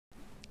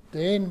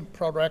Dean,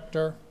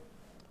 Prorector,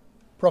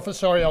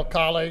 professorial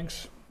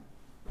colleagues,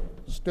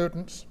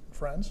 students,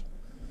 friends.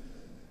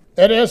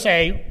 It is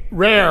a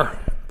rare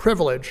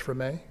privilege for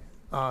me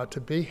to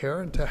be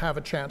here and to have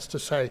a chance to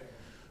say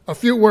a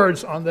few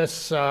words on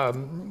this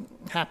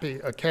happy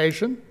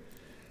occasion.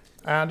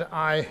 And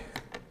as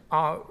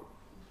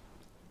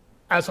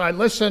I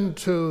listened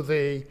to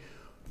the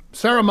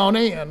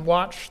ceremony and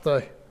watched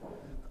the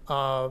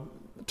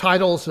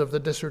titles of the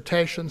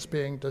dissertations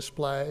being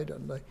displayed,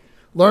 and I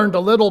learned a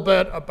little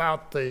bit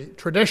about the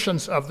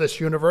traditions of this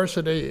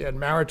university in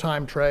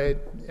maritime trade,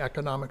 the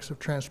economics of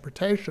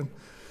transportation,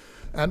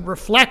 and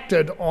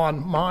reflected on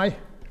my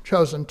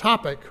chosen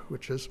topic,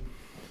 which is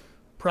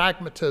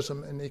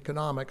pragmatism in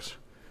economics.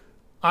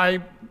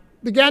 I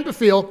began to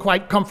feel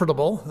quite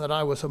comfortable that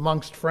I was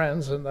amongst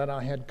friends and that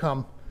I had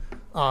come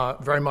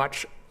very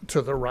much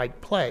to the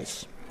right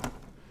place.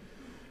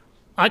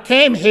 I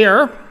came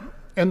here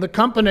in the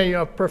company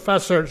of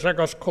Professor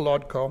Grzegorz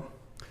Kolodko,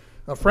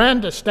 a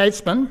friend, a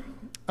statesman,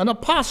 an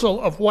apostle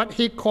of what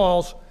he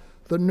calls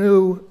the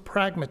new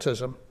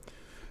pragmatism.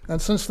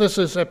 And since this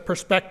is a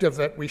perspective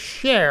that we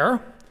share,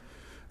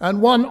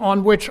 and one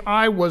on which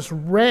I was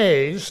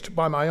raised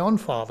by my own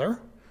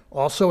father,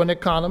 also an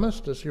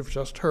economist, as you've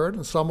just heard,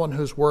 and someone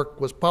whose work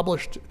was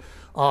published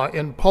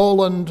in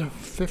Poland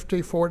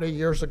 50, 40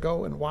 years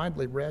ago and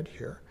widely read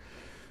here,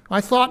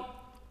 I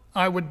thought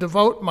I would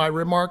devote my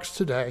remarks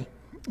today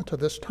to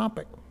this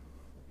topic.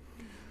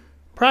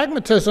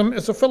 Pragmatism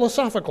is a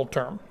philosophical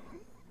term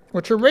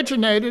which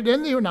originated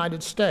in the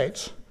United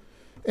States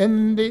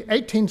in the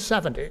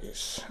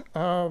 1870s.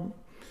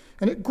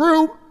 And it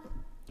grew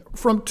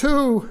from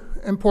two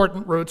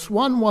important roots.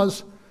 One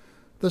was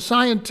the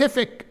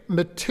scientific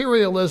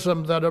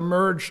materialism that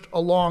emerged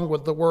along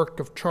with the work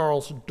of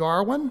Charles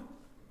Darwin.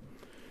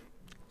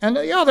 And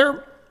the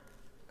other,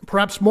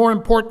 perhaps more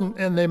important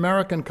in the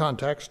American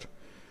context,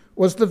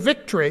 was the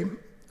victory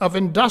of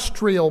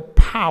industrial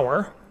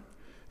power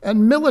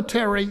and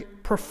military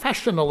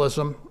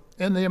professionalism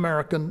in the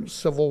American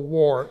Civil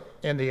War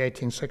in the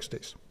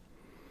 1860s.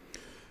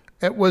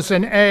 It was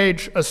an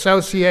age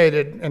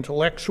associated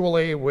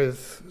intellectually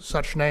with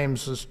such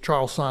names as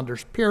Charles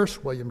Sanders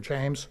Peirce, William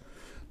James,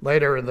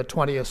 later in the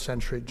 20th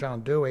century,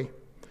 John Dewey,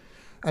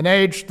 an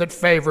age that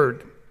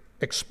favored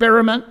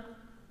experiment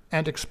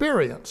and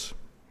experience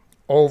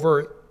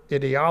over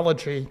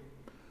ideology,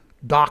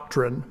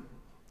 doctrine,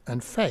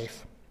 and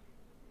faith.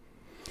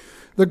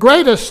 The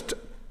greatest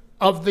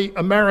of the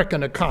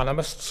American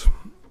economists,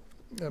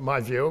 in my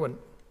view,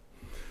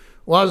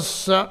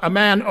 was a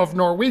man of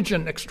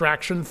Norwegian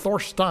extraction,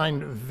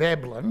 Thorstein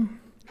Veblen,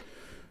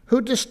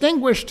 who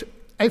distinguished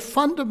a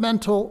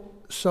fundamental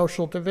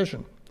social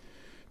division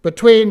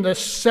between the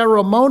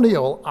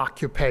ceremonial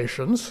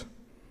occupations,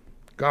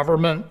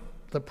 government,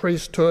 the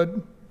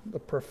priesthood, the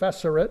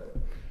professorate,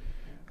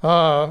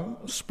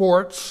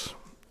 sports,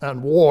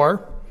 and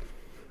war,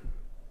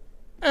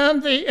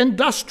 and the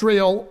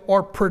industrial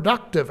or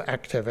productive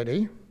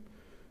activity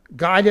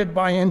guided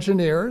by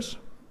engineers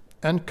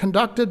and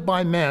conducted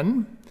by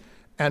men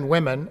and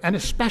women, and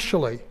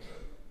especially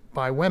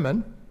by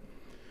women,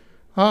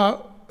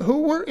 who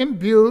were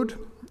imbued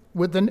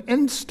with an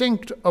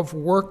instinct of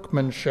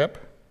workmanship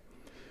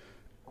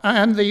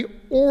and the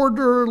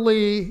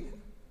orderly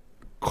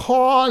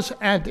cause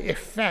and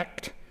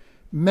effect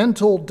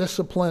mental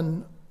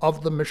discipline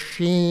of the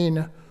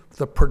machine,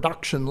 the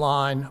production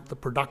line, the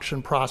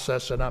production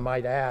process, and I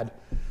might add,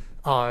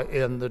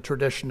 in the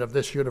tradition of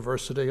this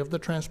university, of the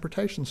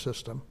transportation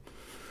system.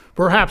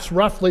 Perhaps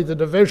roughly the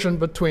division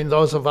between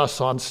those of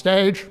us on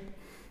stage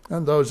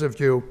and those of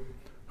you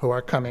who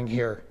are coming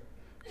here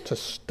to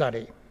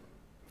study.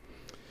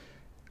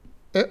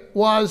 It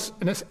was,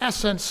 in its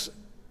essence,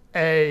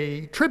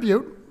 a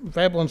tribute,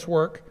 Veblen's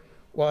work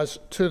was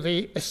to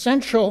the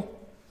essential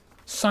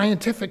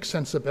scientific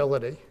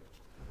sensibility,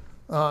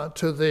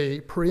 to the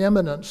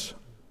preeminence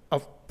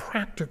of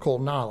practical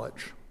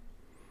knowledge.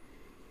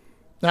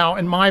 Now,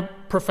 in my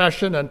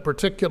profession, and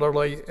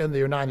particularly in the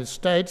United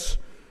States,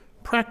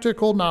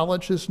 practical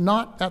knowledge is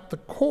not at the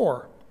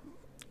core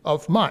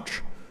of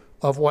much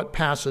of what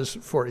passes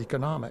for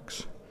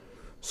economics.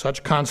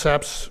 Such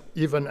concepts,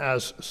 even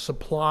as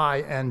supply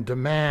and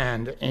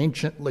demand,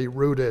 anciently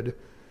rooted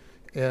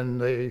in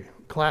the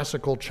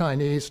classical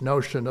Chinese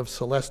notion of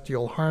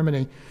celestial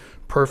harmony,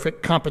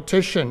 perfect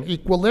competition,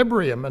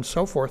 equilibrium, and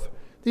so forth,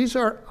 these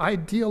are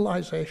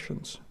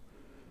idealizations,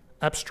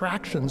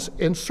 abstractions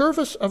in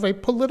service of a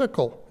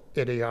political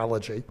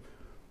ideology.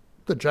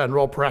 The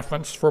general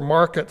preference for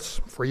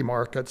markets, free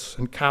markets,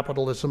 and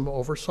capitalism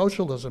over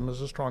socialism is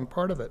a strong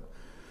part of it.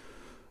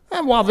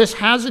 And while this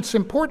has its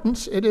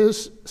importance, it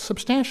is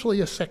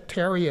substantially a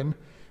sectarian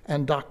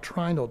and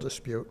doctrinal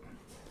dispute.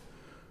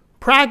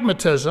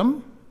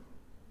 Pragmatism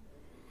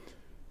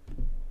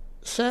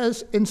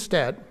says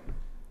instead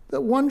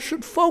that one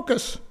should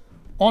focus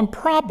on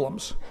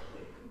problems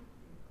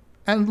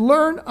and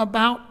learn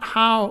about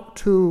how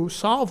to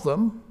solve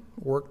them,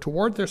 work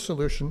toward their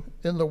solution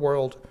in the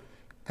world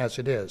as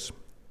it is.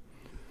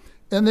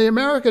 In the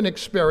American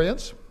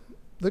experience,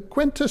 The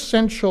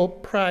quintessential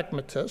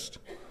pragmatist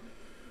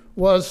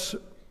was,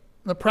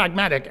 the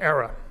pragmatic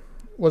era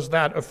was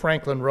that of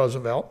Franklin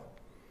Roosevelt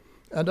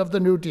and of the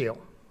New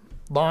Deal,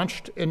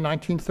 launched in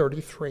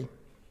 1933. It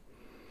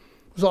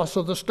was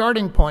also the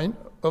starting point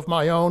of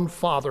my own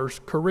father's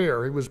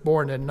career. He was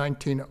born in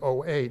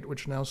 1908,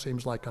 which now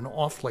seems like an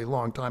awfully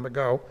long time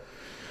ago.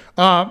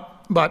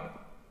 But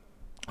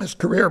his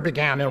career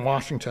began in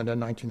Washington in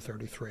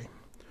 1933.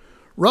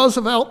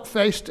 Roosevelt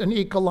faced an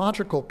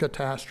ecological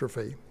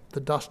catastrophe, the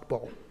Dust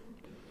Bowl.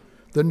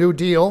 The New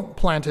Deal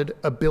planted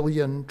 1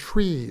 billion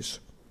trees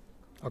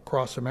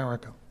across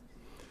America.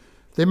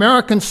 The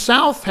American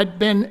South had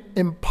been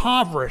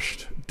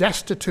impoverished,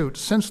 destitute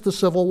since the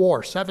Civil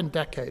War, 7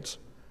 decades.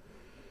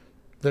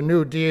 The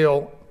New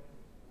Deal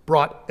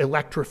brought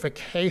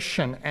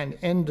electrification and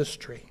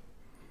industry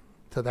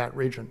to that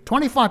region.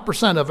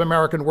 25% of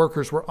American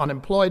workers were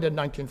unemployed in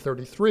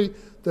 1933.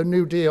 The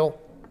New Deal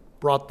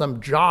brought them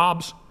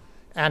jobs,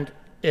 and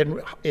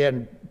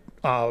in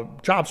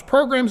jobs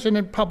programs and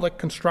in public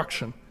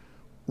construction.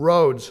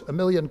 Roads, 1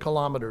 million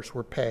kilometers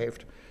were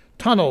paved.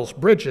 Tunnels,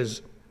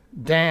 bridges,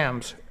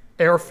 dams,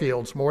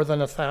 airfields, more than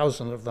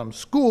 1,000 of them.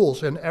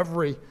 Schools in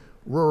every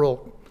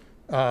rural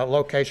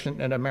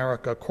location in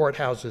America,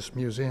 courthouses,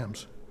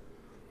 museums.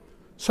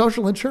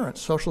 Social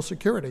insurance, Social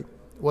Security,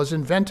 was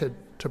invented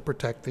to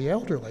protect the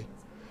elderly.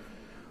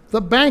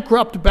 The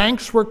bankrupt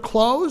banks were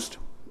closed.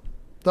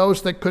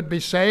 Those that could be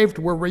saved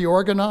were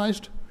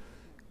reorganized.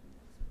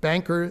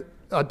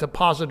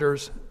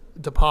 Depositors'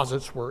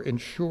 deposits were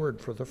insured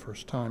for the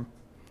first time.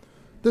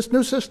 This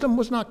new system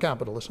was not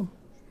capitalism,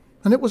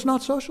 and it was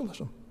not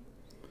socialism.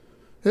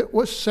 It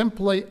was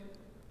simply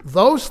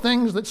those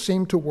things that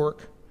seemed to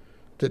work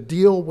to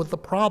deal with the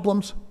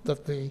problems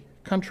that the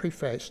country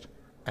faced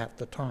at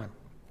the time.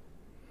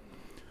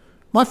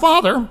 My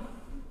father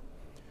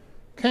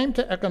came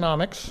to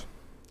economics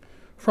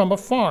from a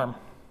farm.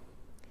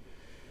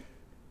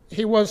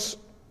 He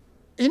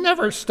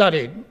never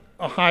studied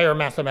a higher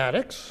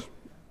mathematics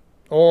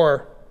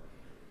or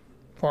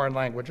foreign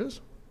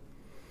languages.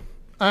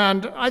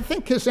 And I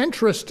think his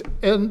interest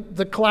in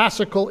the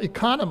classical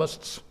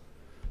economists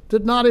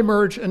did not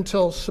emerge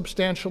until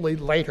substantially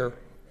later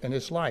in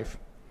his life.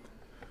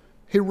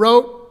 He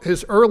wrote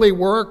his early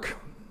work,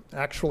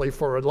 actually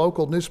for a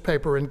local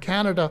newspaper in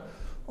Canada,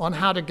 on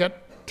how to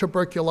get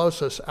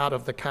tuberculosis out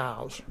of the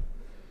cows.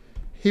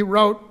 He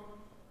wrote,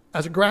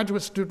 as a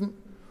graduate student,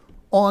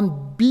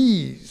 on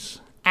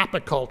bees,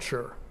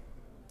 apiculture,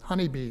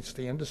 honeybees,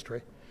 the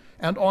industry,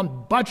 and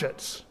on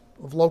budgets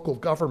of local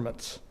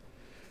governments.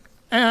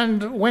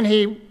 And when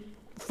he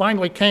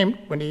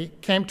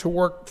came to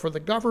work for the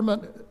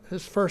government,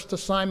 his first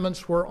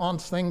assignments were on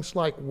things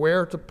like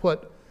where to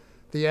put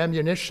the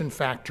ammunition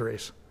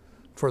factories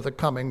for the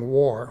coming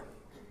war.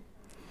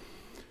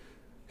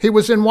 He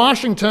was in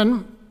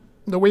Washington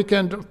the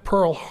weekend of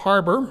Pearl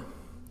Harbor,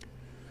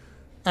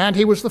 and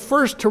he was the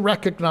first to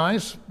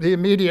recognize the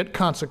immediate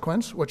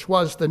consequence, which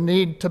was the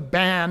need to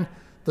ban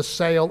the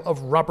sale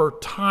of rubber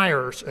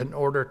tires in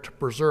order to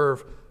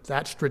preserve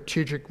that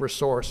strategic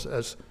resource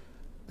as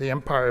the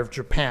Empire of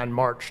Japan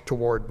marched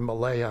toward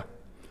Malaya.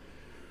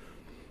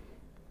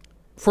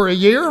 For a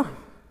year,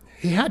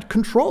 he had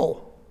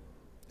control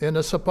in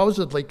a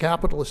supposedly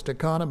capitalist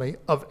economy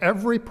of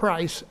every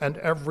price and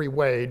every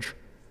wage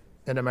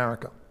in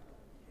America.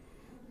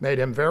 Made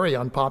him very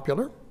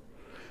unpopular.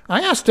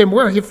 I asked him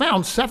where he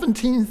found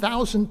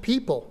 17,000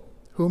 people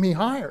whom he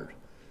hired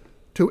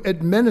to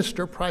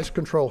administer price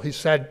control. He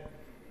said,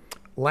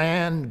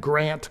 land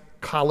grant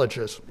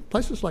colleges,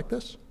 places like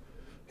this.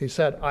 He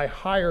said, I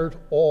hired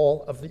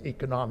all of the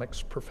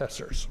economics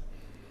professors.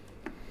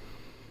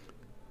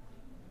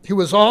 He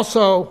was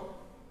also,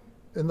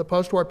 in the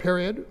post-war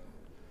period,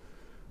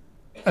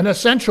 an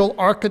essential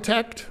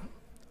architect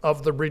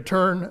of the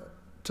return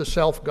to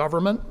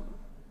self-government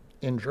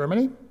in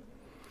Germany.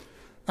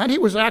 And he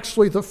was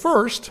actually the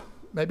first,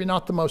 maybe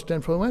not the most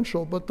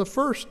influential, but the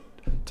first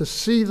to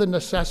see the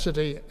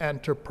necessity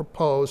and to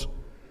propose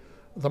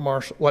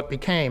what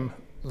became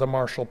the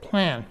Marshall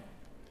Plan.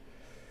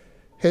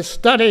 His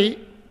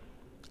study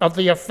of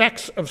the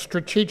effects of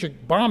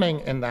strategic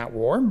bombing in that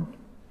war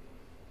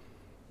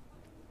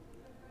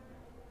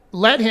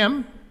led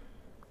him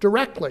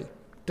directly,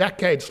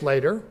 decades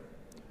later,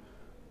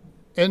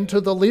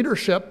 into the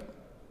leadership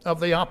of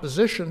the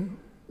opposition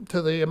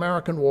to the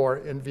American war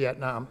in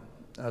Vietnam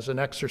as an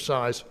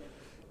exercise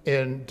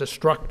in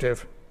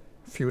destructive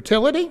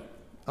futility,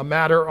 a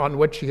matter on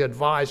which he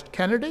advised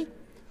Kennedy.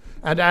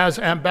 And as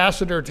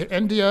ambassador to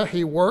India,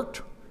 he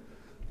worked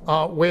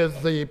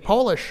with the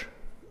Polish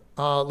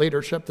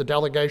leadership, the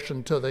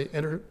delegation to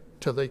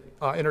the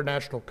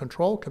International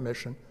Control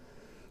Commission,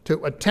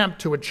 to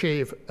attempt to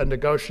achieve a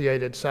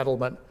negotiated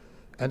settlement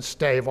and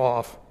stave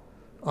off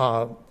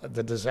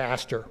the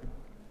disaster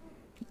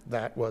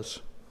that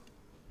was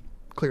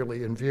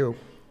clearly in view.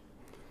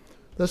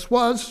 This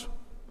was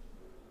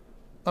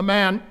a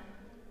man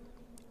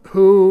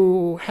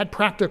who had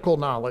practical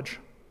knowledge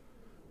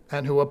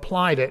and who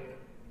applied it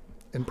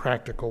in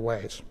practical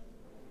ways.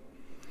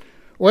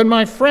 When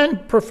my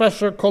friend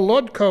Professor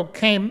Kolodko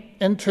came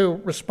into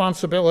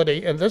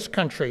responsibility in this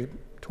country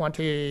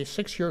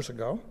 26 years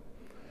ago,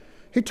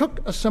 he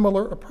took a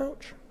similar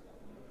approach.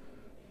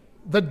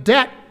 The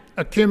debt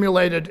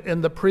accumulated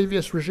in the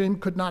previous regime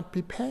could not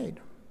be paid.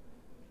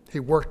 He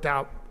worked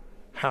out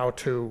how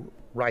to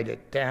write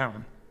it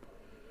down.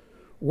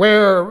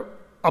 Where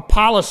a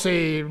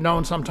policy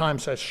known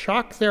sometimes as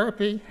shock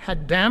therapy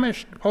had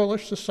damaged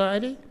Polish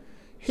society,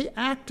 he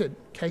acted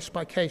case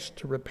by case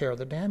to repair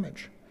the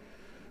damage.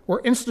 Where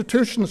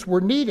institutions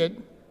were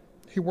needed,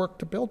 he worked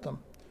to build them.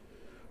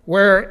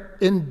 Where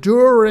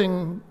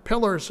enduring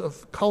pillars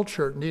of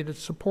culture needed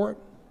support,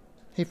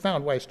 he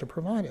found ways to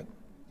provide it.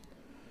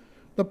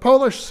 The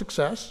Polish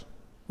success,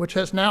 which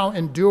has now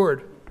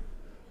endured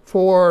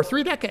for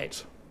 3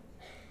 decades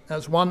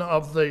as one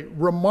of the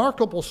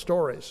remarkable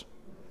stories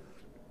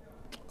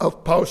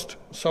of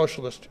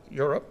post-socialist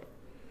Europe,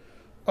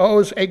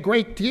 owes a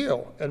great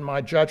deal, in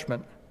my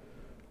judgment,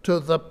 to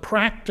the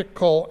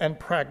practical and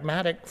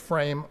pragmatic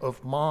frame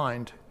of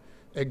mind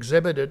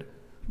exhibited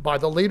by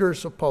the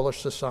leaders of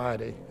Polish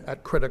society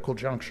at critical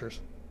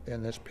junctures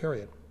in this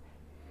period.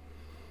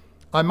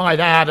 I might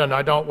add, and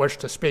I don't wish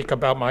to speak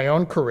about my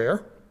own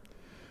career,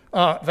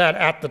 that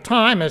at the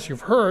time, as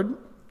you've heard,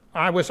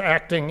 I was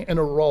acting in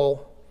a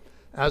role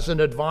as an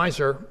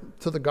advisor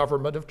to the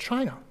government of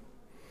China.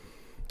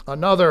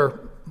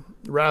 Another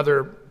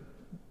rather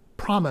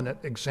prominent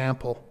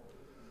example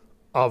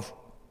of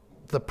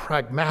the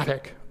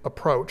pragmatic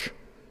approach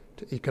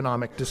to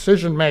economic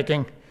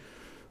decision-making.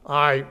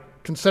 I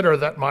consider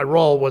that my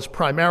role was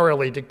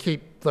primarily to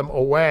keep them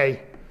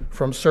away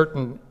from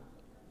certain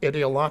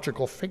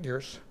ideological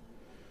figures.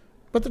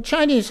 But the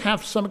Chinese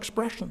have some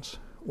expressions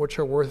which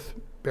are worth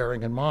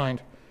bearing in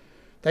mind.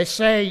 They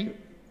say,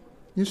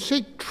 you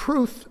seek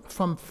truth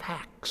from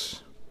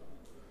facts,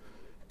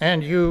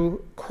 and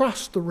you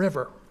cross the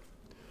river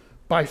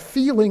by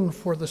feeling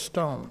for the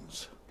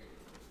stones.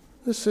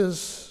 This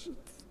is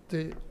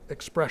the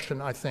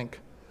expression, I think,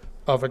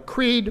 of a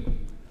creed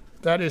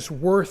that is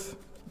worth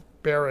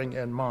bearing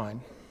in mind.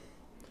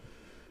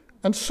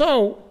 And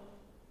so,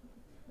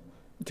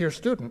 dear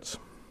students,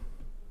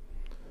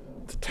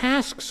 the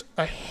tasks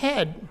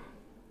ahead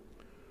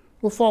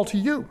will fall to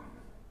you.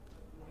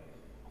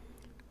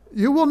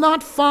 You will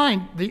not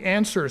find the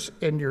answers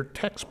in your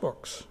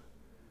textbooks.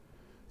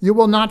 You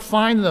will not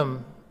find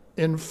them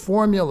in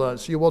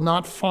formulas. You will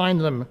not find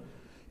them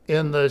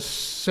in the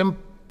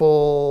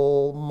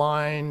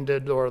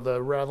simple-minded or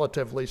the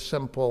relatively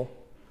simple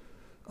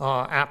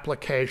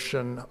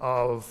application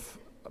of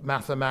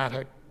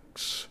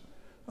mathematics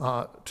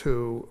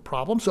to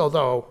problems,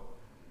 although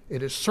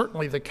it is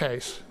certainly the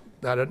case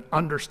that an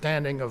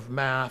understanding of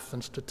math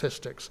and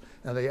statistics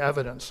and the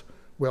evidence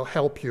will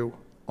help you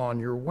on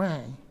your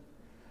way.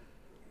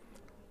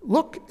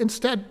 Look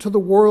instead to the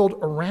world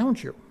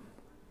around you.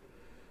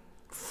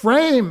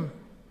 Frame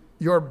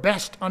your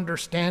best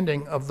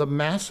understanding of the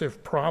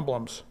massive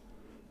problems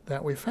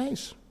that we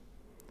face,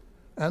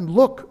 and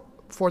look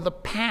for the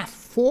path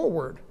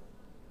forward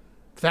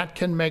that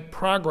can make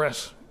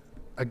progress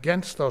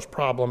against those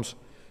problems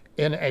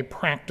in a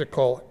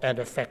practical and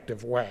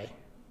effective way.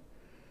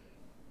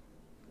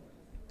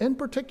 In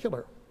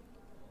particular,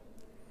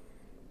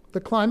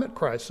 the climate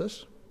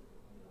crisis,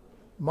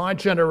 my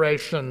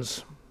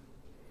generation's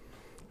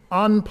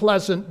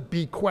unpleasant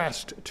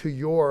bequest to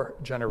your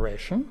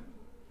generation,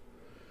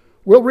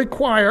 will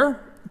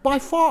require, by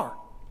far,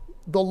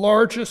 the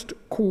largest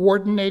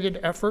coordinated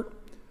effort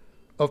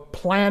of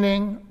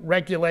planning,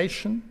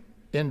 regulation,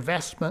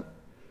 investment,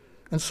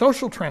 and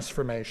social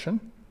transformation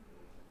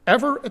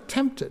ever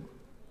attempted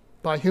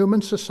by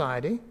human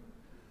society,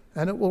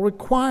 and it will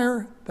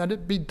require that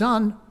it be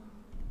done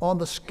on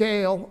the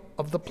scale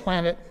of the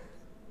planet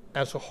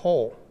as a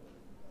whole.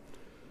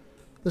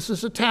 This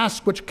is a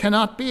task which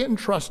cannot be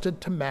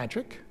entrusted to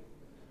magic.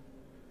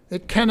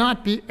 It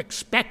cannot be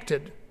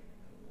expected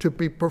to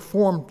be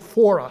performed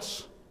for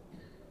us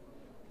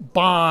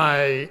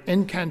by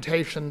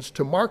incantations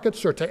to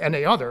markets or to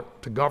any other,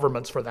 to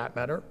governments for that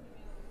matter,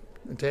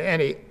 and to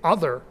any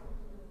other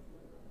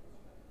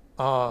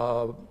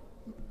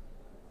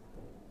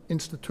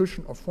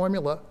institution or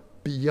formula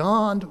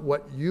beyond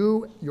what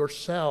you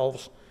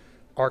yourselves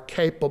are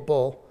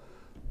capable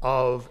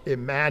of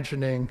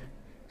imagining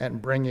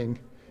and bringing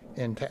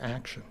into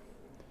action.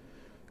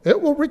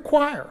 It will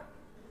require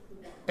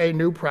a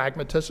new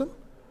pragmatism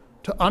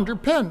to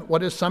underpin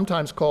what is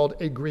sometimes called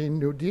a Green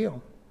New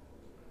Deal.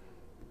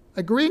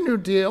 A Green New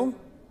Deal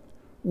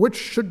which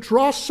should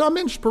draw some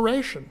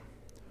inspiration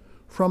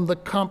from the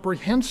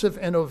comprehensive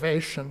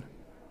innovation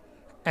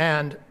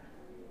and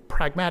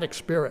pragmatic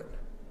spirit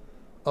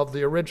of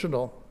the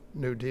original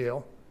New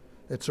Deal,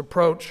 its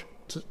approach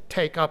to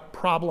take up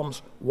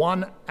problems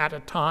one at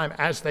a time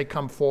as they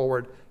come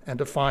forward and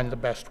to find the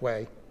best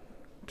way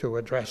to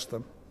address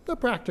them. The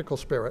practical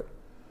spirit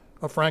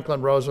of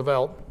Franklin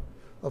Roosevelt,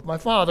 of my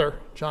father,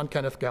 John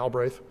Kenneth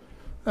Galbraith,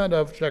 and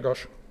of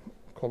Grzegorz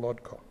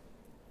Kolodko.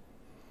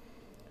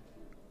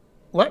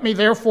 Let me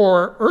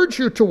therefore urge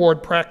you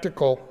toward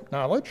practical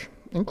knowledge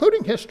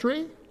including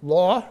history,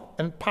 law,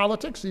 and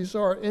politics. These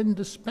are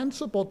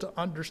indispensable to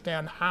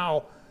understand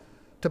how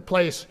to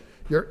place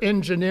your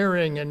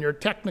engineering and your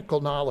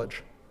technical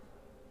knowledge,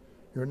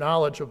 your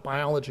knowledge of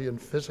biology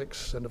and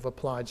physics and of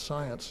applied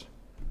science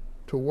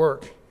to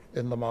work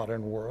in the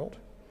modern world.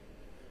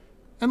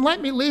 And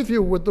let me leave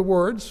you with the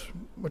words,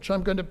 which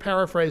I'm going to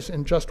paraphrase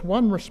in just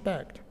one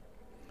respect,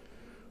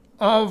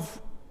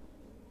 of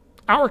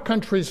our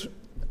country's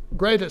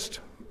greatest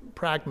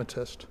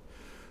pragmatist,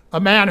 a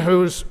man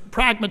whose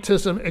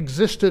pragmatism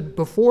existed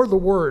before the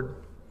word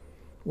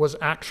was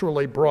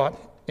actually brought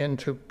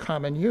into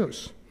common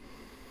use.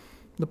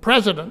 The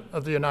President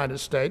of the United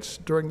States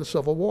during the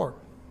Civil War,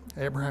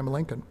 Abraham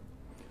Lincoln,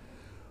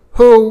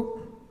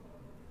 who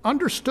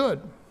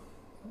understood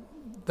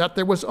that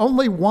there was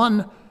only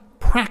one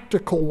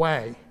practical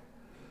way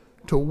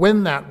to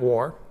win that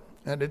war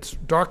at its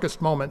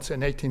darkest moments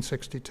in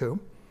 1862,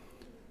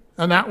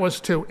 and that was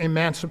to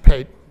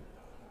emancipate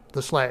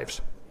the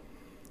slaves,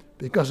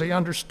 because he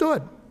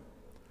understood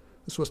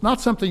this was not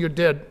something you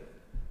did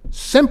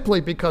simply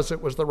because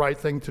it was the right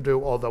thing to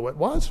do, although it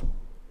was,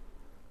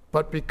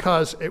 but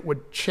because it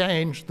would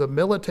change the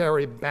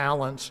military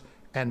balance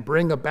and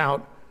bring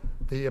about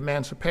the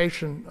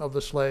emancipation of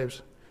the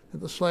slaves.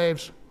 And the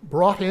slaves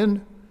brought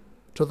in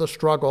to the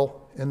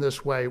struggle in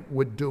this way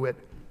would do it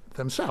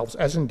themselves,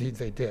 as indeed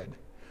they did.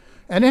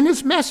 And in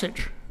his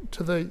message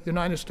to the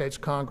United States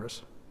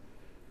Congress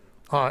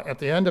at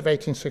the end of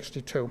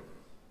 1862,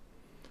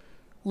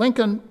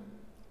 Lincoln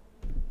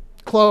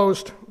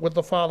closed with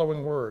the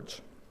following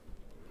words: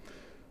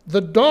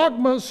 "The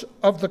dogmas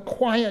of the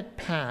quiet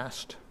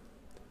past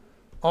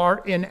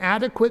are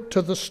inadequate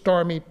to the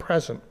stormy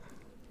present.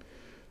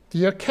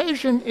 The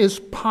occasion is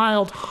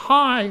piled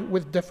high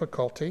with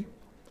difficulty,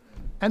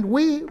 and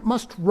we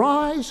must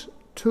rise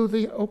to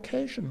the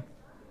occasion.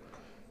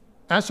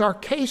 As our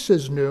case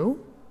is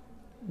new,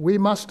 we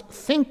must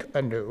think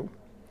anew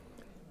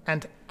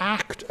and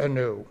act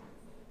anew.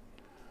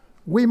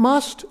 We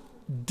must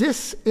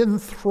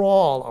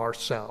disenthrall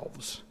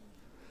ourselves,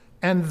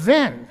 and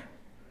then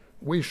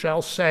we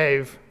shall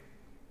save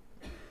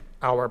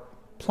our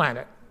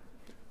planet."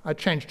 I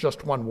changed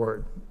just one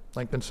word.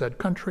 Lincoln said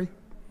country.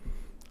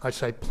 I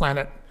say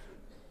planet,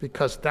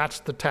 because that's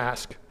the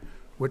task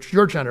which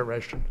your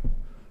generation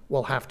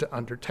will have to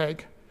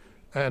undertake.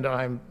 And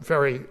I'm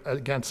very,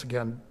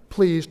 again,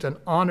 pleased and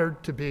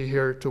honored to be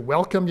here to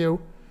welcome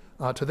you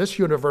to this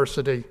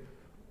university,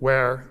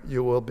 where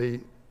you will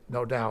be,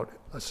 no doubt,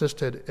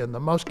 assisted in the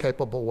most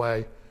capable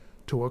way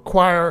to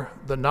acquire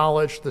the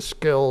knowledge, the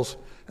skills,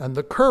 and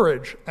the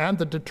courage and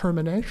the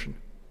determination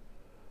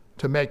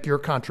to make your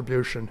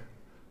contribution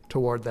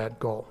toward that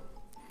goal.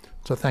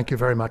 So thank you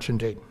very much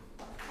indeed.